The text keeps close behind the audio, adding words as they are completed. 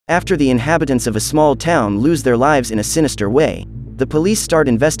After the inhabitants of a small town lose their lives in a sinister way, the police start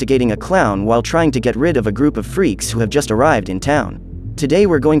investigating a clown while trying to get rid of a group of freaks who have just arrived in town. Today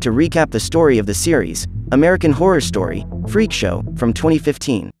we're going to recap the story of the series, American Horror Story, Freak Show, from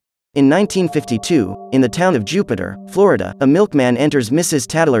 2015. In 1952, in the town of Jupiter, Florida, a milkman enters Mrs.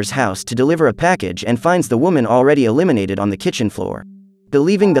 Tattler's house to deliver a package and finds the woman already eliminated on the kitchen floor.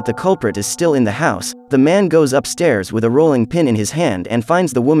 Believing that the culprit is still in the house, the man goes upstairs with a rolling pin in his hand and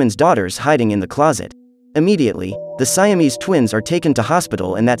finds the woman's daughters hiding in the closet. Immediately, the Siamese twins are taken to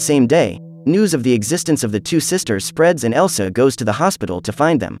hospital, and that same day, news of the existence of the two sisters spreads and Elsa goes to the hospital to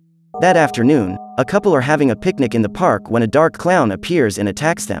find them. That afternoon, a couple are having a picnic in the park when a dark clown appears and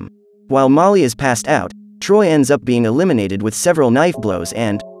attacks them. While Molly is passed out, Troy ends up being eliminated with several knife blows,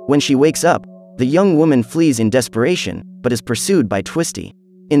 and, when she wakes up, the young woman flees in desperation, but is pursued by Twisty.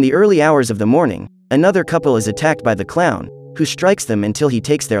 In the early hours of the morning, another couple is attacked by the clown, who strikes them until he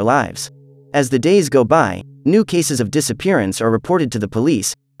takes their lives. As the days go by, new cases of disappearance are reported to the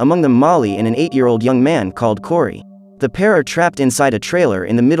police, among them Molly and an 8-year-old young man called Corey. The pair are trapped inside a trailer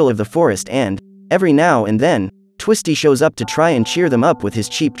in the middle of the forest, and, every now and then, Twisty shows up to try and cheer them up with his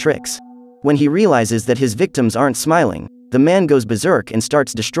cheap tricks. When he realizes that his victims aren't smiling, the man goes berserk and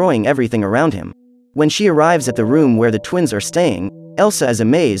starts destroying everything around him. When she arrives at the room where the twins are staying, Elsa is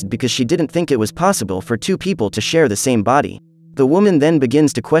amazed because she didn't think it was possible for two people to share the same body. The woman then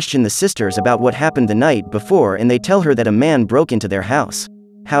begins to question the sisters about what happened the night before, and they tell her that a man broke into their house.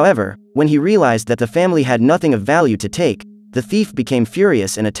 However, when he realized that the family had nothing of value to take, the thief became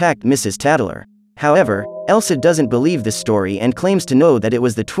furious and attacked Mrs. Tattler. However, Elsa doesn't believe this story and claims to know that it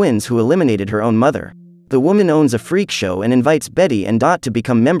was the twins who eliminated her own mother. The woman owns a freak show and invites Betty and Dot to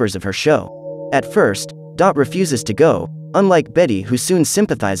become members of her show. At first, Dot refuses to go, unlike Betty, who soon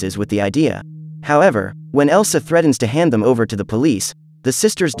sympathizes with the idea. However, when Elsa threatens to hand them over to the police, the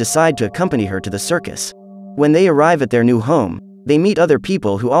sisters decide to accompany her to the circus. When they arrive at their new home, they meet other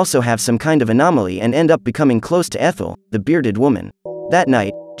people who also have some kind of anomaly and end up becoming close to Ethel, the bearded woman. That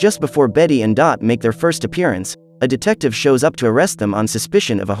night, just before Betty and Dot make their first appearance, a detective shows up to arrest them on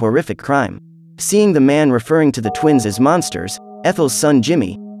suspicion of a horrific crime. Seeing the man referring to the twins as monsters, Ethel's son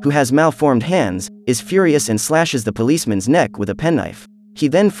Jimmy, who has malformed hands, is furious and slashes the policeman's neck with a penknife. He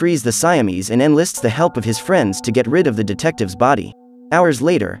then frees the Siamese and enlists the help of his friends to get rid of the detective's body. Hours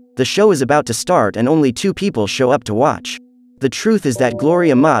later, the show is about to start and only two people show up to watch. The truth is that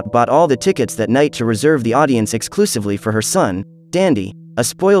Gloria Mott bought all the tickets that night to reserve the audience exclusively for her son, Dandy, a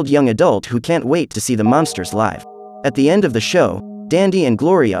spoiled young adult who can't wait to see the monsters live. At the end of the show, Dandy and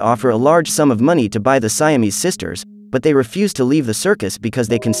Gloria offer a large sum of money to buy the Siamese sisters, but they refuse to leave the circus because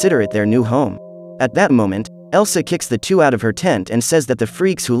they consider it their new home. At that moment, Elsa kicks the two out of her tent and says that the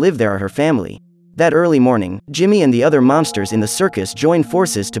freaks who live there are her family. That early morning, Jimmy and the other monsters in the circus join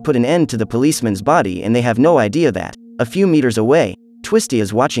forces to put an end to the policeman's body, and they have no idea that, a few meters away, Twisty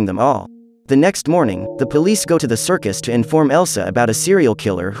is watching them all. The next morning, the police go to the circus to inform Elsa about a serial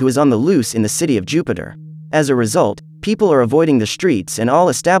killer who is on the loose in the city of Jupiter. As a result, people are avoiding the streets and all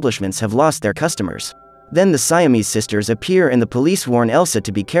establishments have lost their customers. Then the Siamese sisters appear and the police warn Elsa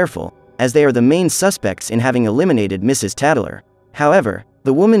to be careful, as they are the main suspects in having eliminated Mrs. Tattler. However,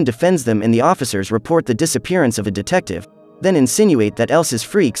 the woman defends them and the officers report the disappearance of a detective, then insinuate that Elsa's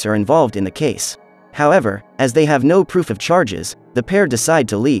freaks are involved in the case. However, as they have no proof of charges, the pair decide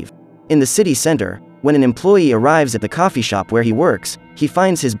to leave. In the city center, when an employee arrives at the coffee shop where he works, he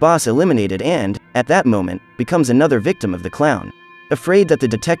finds his boss eliminated and, at that moment, becomes another victim of the clown. Afraid that the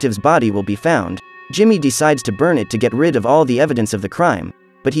detective's body will be found, Jimmy decides to burn it to get rid of all the evidence of the crime,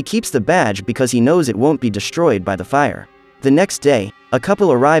 but he keeps the badge because he knows it won't be destroyed by the fire. The next day, a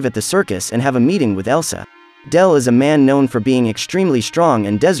couple arrive at the circus and have a meeting with Elsa. Dell is a man known for being extremely strong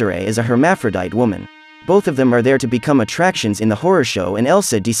and Desiree is a hermaphrodite woman. Both of them are there to become attractions in the horror show, and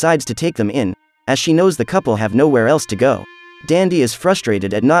Elsa decides to take them in, as she knows the couple have nowhere else to go. Dandy is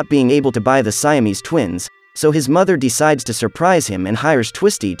frustrated at not being able to buy the Siamese twins, so his mother decides to surprise him and hires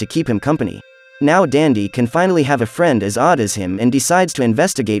Twisty to keep him company. Now Dandy can finally have a friend as odd as him and decides to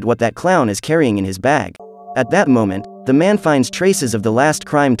investigate what that clown is carrying in his bag. At that moment, the man finds traces of the last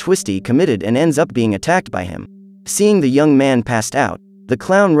crime Twisty committed and ends up being attacked by him. Seeing the young man passed out, the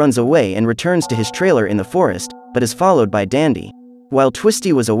clown runs away and returns to his trailer in the forest, but is followed by Dandy. While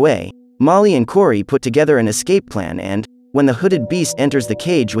Twisty was away, Molly and Corey put together an escape plan, and, when the hooded beast enters the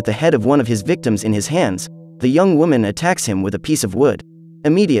cage with the head of one of his victims in his hands, the young woman attacks him with a piece of wood.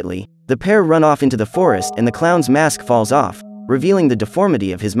 Immediately, the pair run off into the forest and the clown's mask falls off, revealing the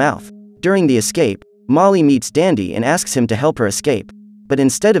deformity of his mouth. During the escape, Molly meets Dandy and asks him to help her escape. But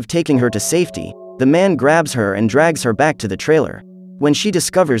instead of taking her to safety, the man grabs her and drags her back to the trailer. When she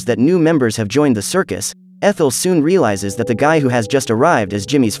discovers that new members have joined the circus, Ethel soon realizes that the guy who has just arrived is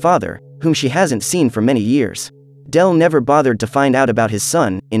Jimmy's father, whom she hasn't seen for many years. Dell never bothered to find out about his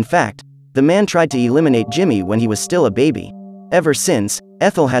son. In fact, the man tried to eliminate Jimmy when he was still a baby. Ever since,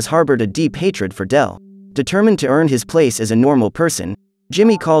 Ethel has harbored a deep hatred for Dell. Determined to earn his place as a normal person,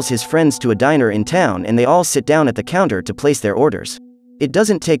 Jimmy calls his friends to a diner in town and they all sit down at the counter to place their orders. It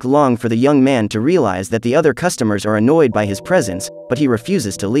doesn't take long for the young man to realize that the other customers are annoyed by his presence, but he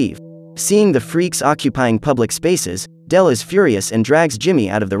refuses to leave. Seeing the freaks occupying public spaces, Dell is furious and drags Jimmy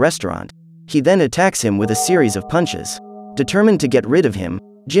out of the restaurant. He then attacks him with a series of punches. Determined to get rid of him,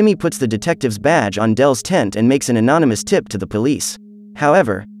 Jimmy puts the detective's badge on Dell's tent and makes an anonymous tip to the police.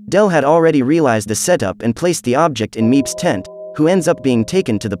 However, Dell had already realized the setup and placed the object in Meep's tent, who ends up being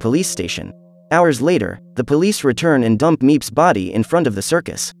taken to the police station. Hours later, the police return and dump Meep's body in front of the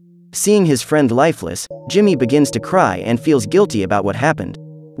circus. Seeing his friend lifeless, Jimmy begins to cry and feels guilty about what happened.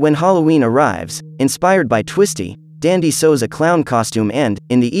 When Halloween arrives, inspired by Twisty, Dandy sews a clown costume and,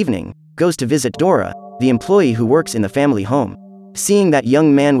 in the evening, goes to visit Dora, the employee who works in the family home. Seeing that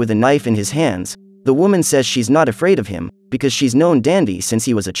young man with a knife in his hands, the woman says she's not afraid of him, because she's known Dandy since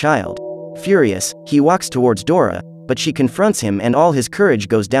he was a child. Furious, he walks towards Dora, but she confronts him and all his courage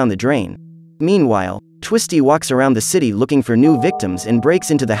goes down the drain. Meanwhile, Twisty walks around the city looking for new victims and breaks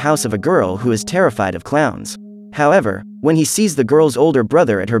into the house of a girl who is terrified of clowns. However, when he sees the girl's older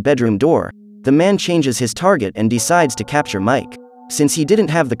brother at her bedroom door, the man changes his target and decides to capture Mike. Since he didn't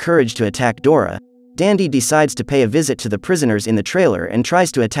have the courage to attack Dora, Dandy decides to pay a visit to the prisoners in the trailer and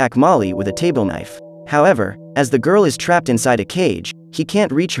tries to attack Molly with a table knife. However, as the girl is trapped inside a cage, he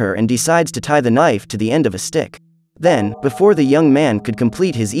can't reach her and decides to tie the knife to the end of a stick. Then, before the young man could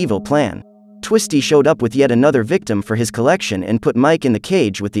complete his evil plan, Twisty showed up with yet another victim for his collection and put Mike in the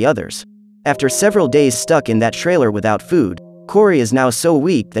cage with the others. After several days stuck in that trailer without food, Corey is now so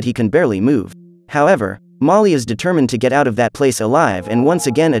weak that he can barely move. However, Molly is determined to get out of that place alive and once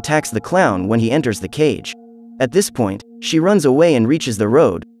again attacks the clown when he enters the cage. At this point, she runs away and reaches the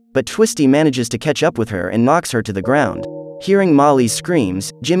road, but Twisty manages to catch up with her and knocks her to the ground. Hearing Molly's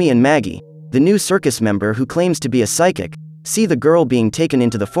screams, Jimmy and Maggie, the new circus member who claims to be a psychic, see the girl being taken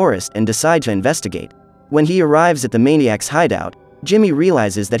into the forest and decide to investigate. When he arrives at the maniac's hideout, Jimmy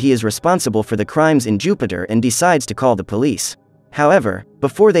realizes that he is responsible for the crimes in Jupiter and decides to call the police. However,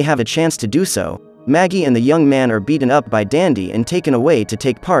 before they have a chance to do so, Maggie and the young man are beaten up by Dandy and taken away to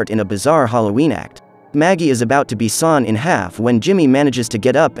take part in a bizarre Halloween act. Maggie is about to be sawn in half when Jimmy manages to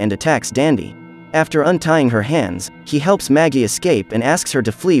get up and attacks Dandy. After untying her hands, he helps Maggie escape and asks her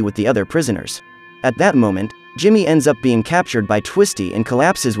to flee with the other prisoners. At that moment, Jimmy ends up being captured by Twisty and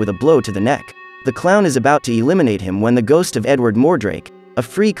collapses with a blow to the neck. The clown is about to eliminate him when the ghost of Edward Mordrake, a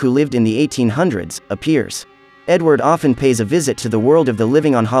freak who lived in the 1800s, appears. Edward often pays a visit to the world of the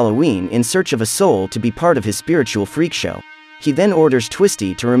living on Halloween in search of a soul to be part of his spiritual freak show. He then orders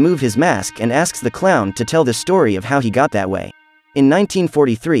Twisty to remove his mask and asks the clown to tell the story of how he got that way. In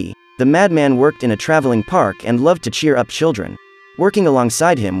 1943, the madman worked in a traveling park and loved to cheer up children. Working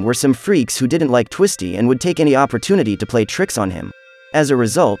alongside him were some freaks who didn't like Twisty and would take any opportunity to play tricks on him. As a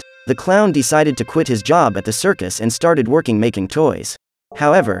result, the clown decided to quit his job at the circus and started working making toys.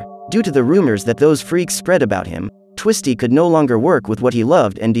 However, due to the rumors that those freaks spread about him, Twisty could no longer work with what he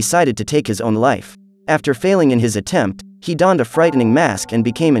loved and decided to take his own life. After failing in his attempt, he donned a frightening mask and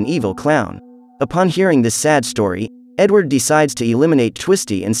became an evil clown. Upon hearing this sad story, Edward decides to eliminate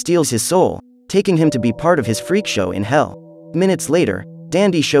Twisty and steals his soul, taking him to be part of his freak show in hell. Minutes later,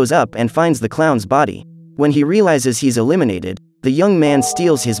 Dandy shows up and finds the clown's body. When he realizes he's eliminated, the young man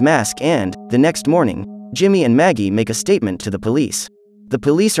steals his mask and, the next morning, Jimmy and Maggie make a statement to the police. The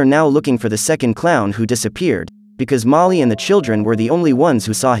police are now looking for the second clown who disappeared, because Molly and the children were the only ones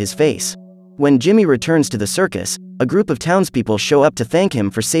who saw his face. When Jimmy returns to the circus, a group of townspeople show up to thank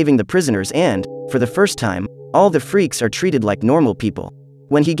him for saving the prisoners and, for the first time, all the freaks are treated like normal people.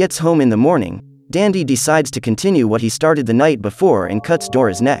 When he gets home in the morning, Dandy decides to continue what he started the night before and cuts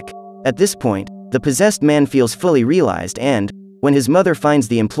Dora's neck. At this point, the possessed man feels fully realized and, when his mother finds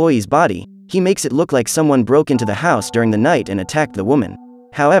the employee's body, he makes it look like someone broke into the house during the night and attacked the woman.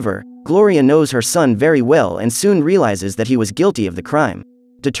 However, Gloria knows her son very well and soon realizes that he was guilty of the crime.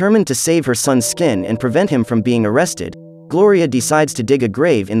 Determined to save her son's skin and prevent him from being arrested, Gloria decides to dig a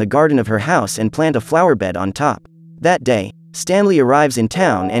grave in the garden of her house and plant a flower bed on top. That day, Stanley arrives in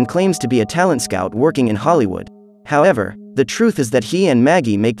town and claims to be a talent scout working in Hollywood. However, the truth is that he and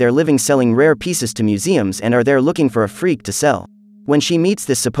Maggie make their living selling rare pieces to museums and are there looking for a freak to sell. When she meets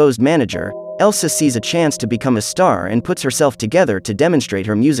this supposed manager, Elsa sees a chance to become a star and puts herself together to demonstrate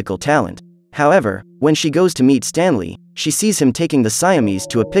her musical talent. However, when she goes to meet Stanley, She sees him taking the Siamese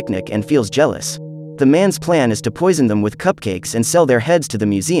to a picnic and feels jealous. The man's plan is to poison them with cupcakes and sell their heads to the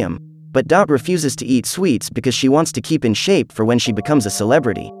museum, but Dot refuses to eat sweets because she wants to keep in shape for when she becomes a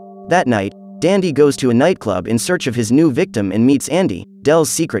celebrity. That night, Dandy goes to a nightclub in search of his new victim and meets Andy, Dell's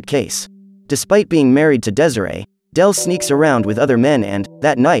secret case. Despite being married to Desiree, Dell sneaks around with other men and,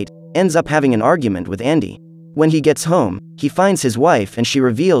 that night, ends up having an argument with Andy. When he gets home, he finds his wife and she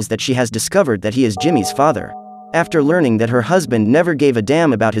reveals that she has discovered that he is Jimmy's father. After learning that her husband never gave a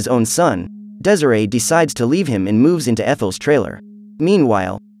damn about his own son, Desiree decides to leave him and moves into Ethel's trailer.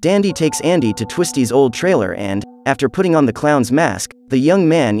 Meanwhile, Dandy takes Andy to Twisty's old trailer and, after putting on the clown's mask, the young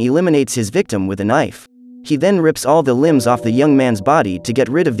man eliminates his victim with a knife. He then rips all the limbs off the young man's body to get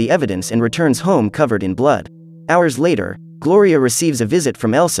rid of the evidence and returns home covered in blood. Hours later, Gloria receives a visit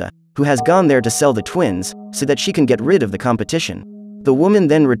from Elsa, who has gone there to sell the twins, so that she can get rid of the competition. The woman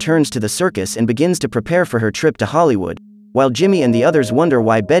then returns to the circus and begins to prepare for her trip to Hollywood, while Jimmy and the others wonder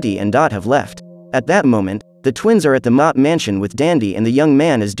why Betty and Dot have left. At that moment, the twins are at the Mott mansion with Dandy and the young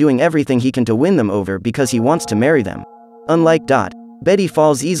man is doing everything he can to win them over because he wants to marry them. Unlike Dot, Betty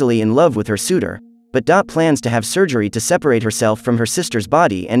falls easily in love with her suitor, but Dot plans to have surgery to separate herself from her sister's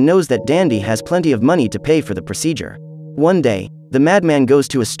body and knows that Dandy has plenty of money to pay for the procedure. One day, the madman goes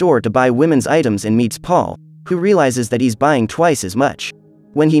to a store to buy women's items and meets Paul, who realizes that he's buying twice as much.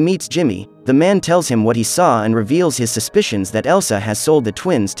 When he meets Jimmy, the man tells him what he saw and reveals his suspicions that Elsa has sold the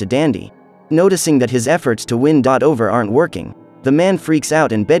twins to Dandy. Noticing that his efforts to win Dot over aren't working, the man freaks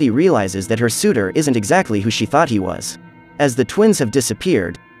out and Betty realizes that her suitor isn't exactly who she thought he was. As the twins have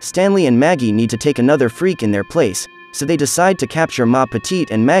disappeared, Stanley and Maggie need to take another freak in their place, so they decide to capture Ma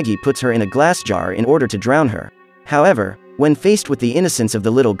Petite and Maggie puts her in a glass jar in order to drown her. However, when faced with the innocence of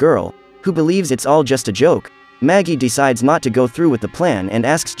the little girl, who believes it's all just a joke, Maggie decides not to go through with the plan and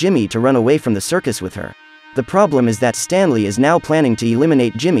asks Jimmy to run away from the circus with her. The problem is that Stanley is now planning to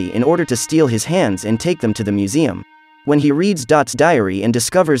eliminate Jimmy in order to steal his hands and take them to the museum. When he reads Dot's diary and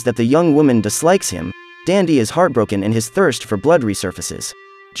discovers that the young woman dislikes him, Dandy is heartbroken and his thirst for blood resurfaces.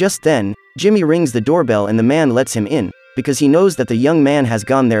 Just then, Jimmy rings the doorbell and the man lets him in, because he knows that the young man has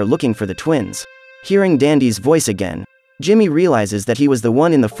gone there looking for the twins. Hearing Dandy's voice again, Jimmy realizes that he was the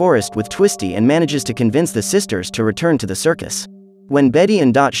one in the forest with Twisty and manages to convince the sisters to return to the circus. When Betty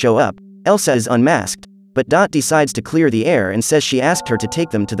and Dot show up, Elsa is unmasked, but Dot decides to clear the air and says she asked her to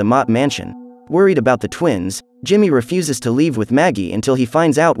take them to the Mott mansion. Worried about the twins, Jimmy refuses to leave with Maggie until he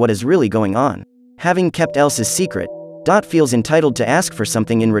finds out what is really going on. Having kept Elsa's secret, Dot feels entitled to ask for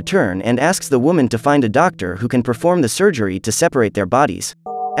something in return and asks the woman to find a doctor who can perform the surgery to separate their bodies.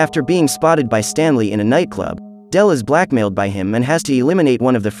 After being spotted by Stanley in a nightclub, Dell is blackmailed by him and has to eliminate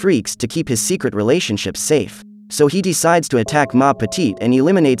one of the freaks to keep his secret relationships safe. So he decides to attack Ma Petite and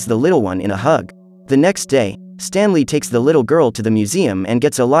eliminates the little one in a hug. The next day, Stanley takes the little girl to the museum and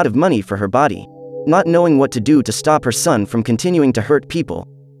gets a lot of money for her body. Not knowing what to do to stop her son from continuing to hurt people,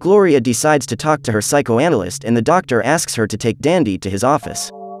 Gloria decides to talk to her psychoanalyst and the doctor asks her to take Dandy to his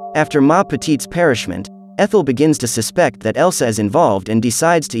office. After Ma Petite's perishment, Ethel begins to suspect that Elsa is involved and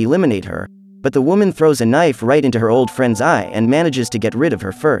decides to eliminate her, but the woman throws a knife right into her old friend's eye and manages to get rid of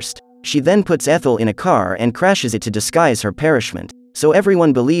her first. She then puts Ethel in a car and crashes it to disguise her perishment, so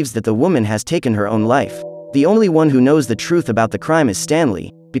everyone believes that the woman has taken her own life. The only one who knows the truth about the crime is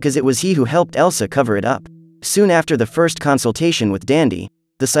Stanley, because it was he who helped Elsa cover it up. Soon after the first consultation with Dandy,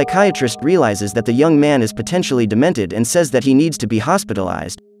 the psychiatrist realizes that the young man is potentially demented and says that he needs to be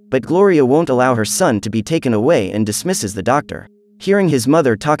hospitalized, but Gloria won't allow her son to be taken away and dismisses the doctor. Hearing his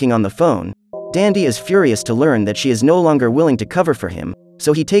mother talking on the phone, Dandy is furious to learn that she is no longer willing to cover for him,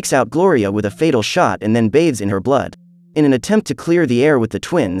 so he takes out Gloria with a fatal shot and then bathes in her blood. In an attempt to clear the air with the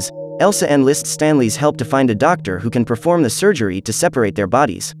twins, Elsa enlists Stanley's help to find a doctor who can perform the surgery to separate their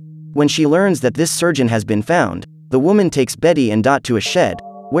bodies. When she learns that this surgeon has been found, the woman takes Betty and Dot to a shed,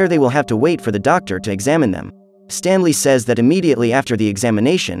 where they will have to wait for the doctor to examine them. Stanley says that immediately after the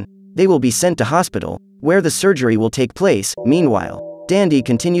examination, they will be sent to hospital, where the surgery will take place. Meanwhile, Dandy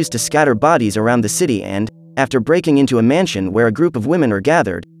continues to scatter bodies around the city and, after breaking into a mansion where a group of women are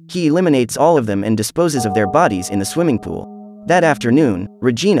gathered, he eliminates all of them and disposes of their bodies in the swimming pool. That afternoon,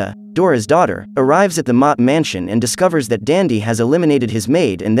 Regina, Dora's daughter, arrives at the Mott mansion and discovers that Dandy has eliminated his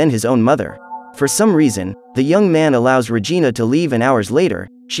maid and then his own mother. For some reason, the young man allows Regina to leave and hours later,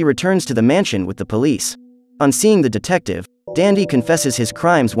 she returns to the mansion with the police. On seeing the detective, Dandy confesses his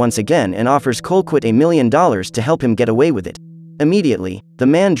crimes once again and offers Colquitt $1 million to help him get away with it. Immediately, the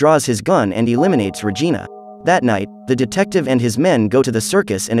man draws his gun and eliminates Regina. That night, the detective and his men go to the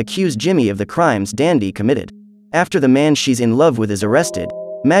circus and accuse Jimmy of the crimes Dandy committed. After the man she's in love with is arrested,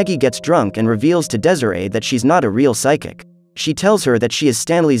 Maggie gets drunk and reveals to Desiree that she's not a real psychic. She tells her that she is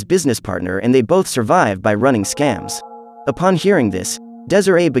Stanley's business partner and they both survive by running scams. Upon hearing this,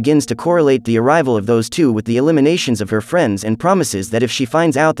 Desiree begins to correlate the arrival of those two with the eliminations of her friends and promises that if she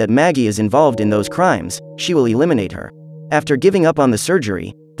finds out that Maggie is involved in those crimes, she will eliminate her. After giving up on the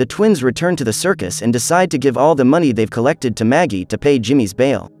surgery, the twins return to the circus and decide to give all the money they've collected to Maggie to pay Jimmy's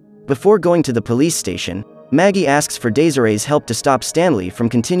bail. Before going to the police station, Maggie asks for Desiree's help to stop Stanley from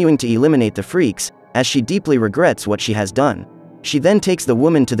continuing to eliminate the freaks, as she deeply regrets what she has done. She then takes the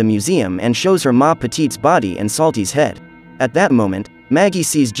woman to the museum and shows her Ma Petite's body and Salty's head. At that moment, Maggie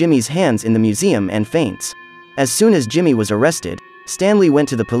sees Jimmy's hands in the museum and faints. As soon as Jimmy was arrested, Stanley went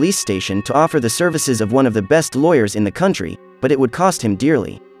to the police station to offer the services of one of the best lawyers in the country, but it would cost him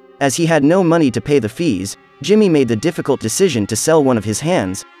dearly. As he had no money to pay the fees, Jimmy made the difficult decision to sell one of his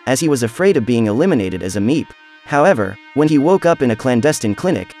hands, as he was afraid of being eliminated as a meep. However, when he woke up in a clandestine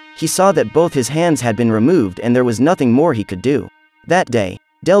clinic, he saw that both his hands had been removed and there was nothing more he could do. That day,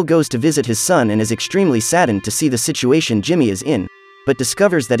 Del goes to visit his son and is extremely saddened to see the situation Jimmy is in, but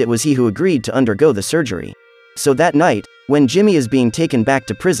discovers that it was he who agreed to undergo the surgery. So that night, when Jimmy is being taken back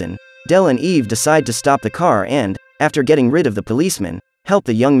to prison, Del and Eve decide to stop the car and, after getting rid of the policeman, help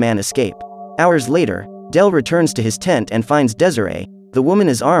the young man escape. Hours later, Del returns to his tent and finds Desiree. The woman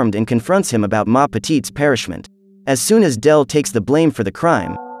is armed and confronts him about Ma Petite's perishment. As soon as Del takes the blame for the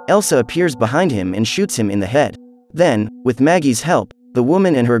crime, Elsa appears behind him and shoots him in the head. Then, with Maggie's help, the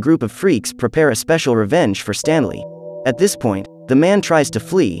woman and her group of freaks prepare a special revenge for Stanley. At this point, the man tries to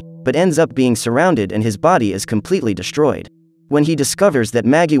flee, but ends up being surrounded and his body is completely destroyed. When he discovers that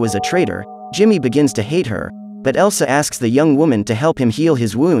Maggie was a traitor, Jimmy begins to hate her, but Elsa asks the young woman to help him heal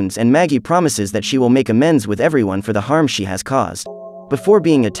his wounds and Maggie promises that she will make amends with everyone for the harm she has caused. Before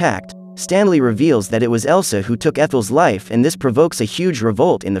being attacked, Stanley reveals that it was Elsa who took Ethel's life and this provokes a huge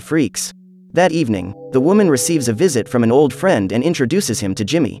revolt in the freaks. That evening, the woman receives a visit from an old friend and introduces him to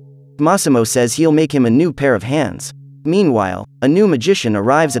Jimmy. Massimo says he'll make him a new pair of hands. Meanwhile, a new magician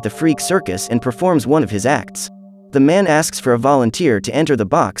arrives at the freak circus and performs one of his acts. The man asks for a volunteer to enter the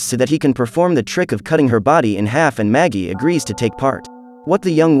box so that he can perform the trick of cutting her body in half and Maggie agrees to take part. What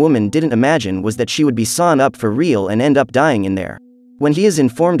the young woman didn't imagine was that she would be sawn up for real and end up dying in there. When he is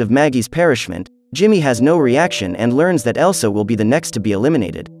informed of Maggie's perishment, Jimmy has no reaction and learns that Elsa will be the next to be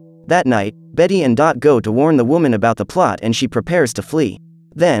eliminated. That night, Betty and Dot go to warn the woman about the plot and she prepares to flee.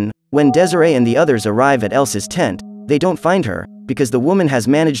 Then, when Desiree and the others arrive at Elsa's tent, they don't find her, because the woman has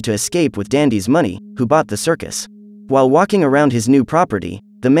managed to escape with Dandy's money, who bought the circus. While walking around his new property,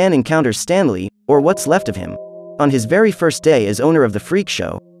 the man encounters Stanley, or what's left of him. On his very first day as owner of the freak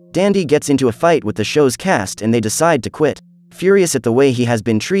show, Dandy gets into a fight with the show's cast and they decide to quit. Furious at the way he has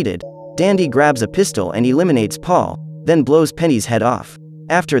been treated, Dandy grabs a pistol and eliminates Paul, then blows Penny's head off.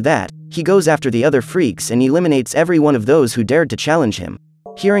 After that, he goes after the other freaks and eliminates every one of those who dared to challenge him.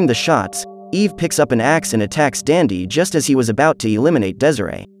 Hearing the shots, Eve picks up an axe and attacks Dandy just as he was about to eliminate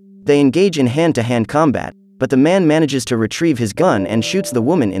Desiree. They engage in hand-to-hand combat, but the man manages to retrieve his gun and shoots the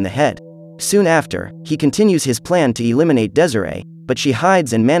woman in the head. Soon after, he continues his plan to eliminate Desiree, but she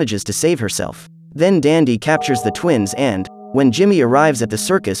hides and manages to save herself. Then Dandy captures the twins and, when Jimmy arrives at the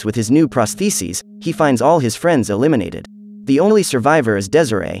circus with his new prostheses, he finds all his friends eliminated. The only survivor is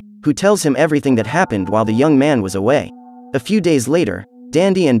Desiree, who tells him everything that happened while the young man was away. A few days later,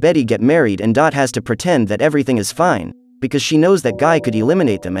 Dandy and Betty get married and Dot has to pretend that everything is fine, because she knows that Guy could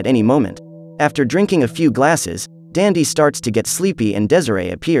eliminate them at any moment. After drinking a few glasses, Dandy starts to get sleepy and Desiree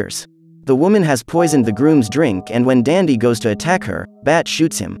appears. The woman has poisoned the groom's drink and when Dandy goes to attack her, Bat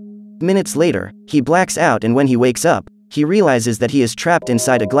shoots him. Minutes later, he blacks out and when he wakes up, he realizes that he is trapped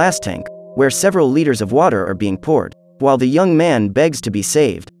inside a glass tank, where several liters of water are being poured. While the young man begs to be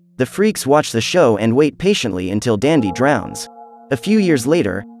saved, the freaks watch the show and wait patiently until Dandy drowns. A few years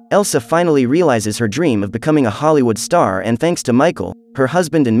later, Elsa finally realizes her dream of becoming a Hollywood star and thanks to Michael, her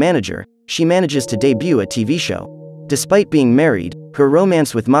husband and manager, she manages to debut a TV show. Despite being married, her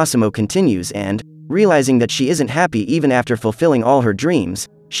romance with Massimo continues and, realizing that she isn't happy even after fulfilling all her dreams,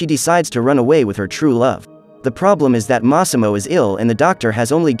 she decides to run away with her true love. The problem is that Massimo is ill and the doctor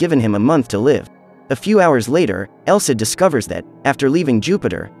has only given him a month to live. A few hours later, Elsa discovers that, after leaving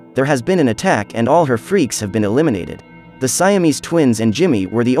Jupiter, there has been an attack and all her freaks have been eliminated. The Siamese twins and Jimmy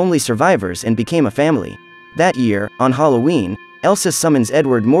were the only survivors and became a family. That year, on Halloween, Elsa summons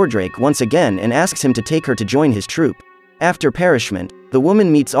Edward Mordrake once again and asks him to take her to join his troupe. After perishment, the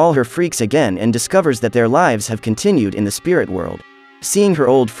woman meets all her freaks again and discovers that their lives have continued in the spirit world. Seeing her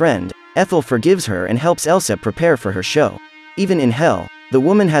old friend, Ethel forgives her and helps Elsa prepare for her show. Even in hell, the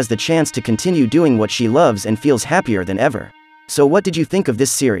woman has the chance to continue doing what she loves and feels happier than ever. So what did you think of this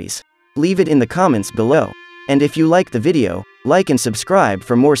series? Leave it in the comments below. And if you like the video, like and subscribe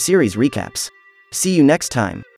for more series recaps. See you next time.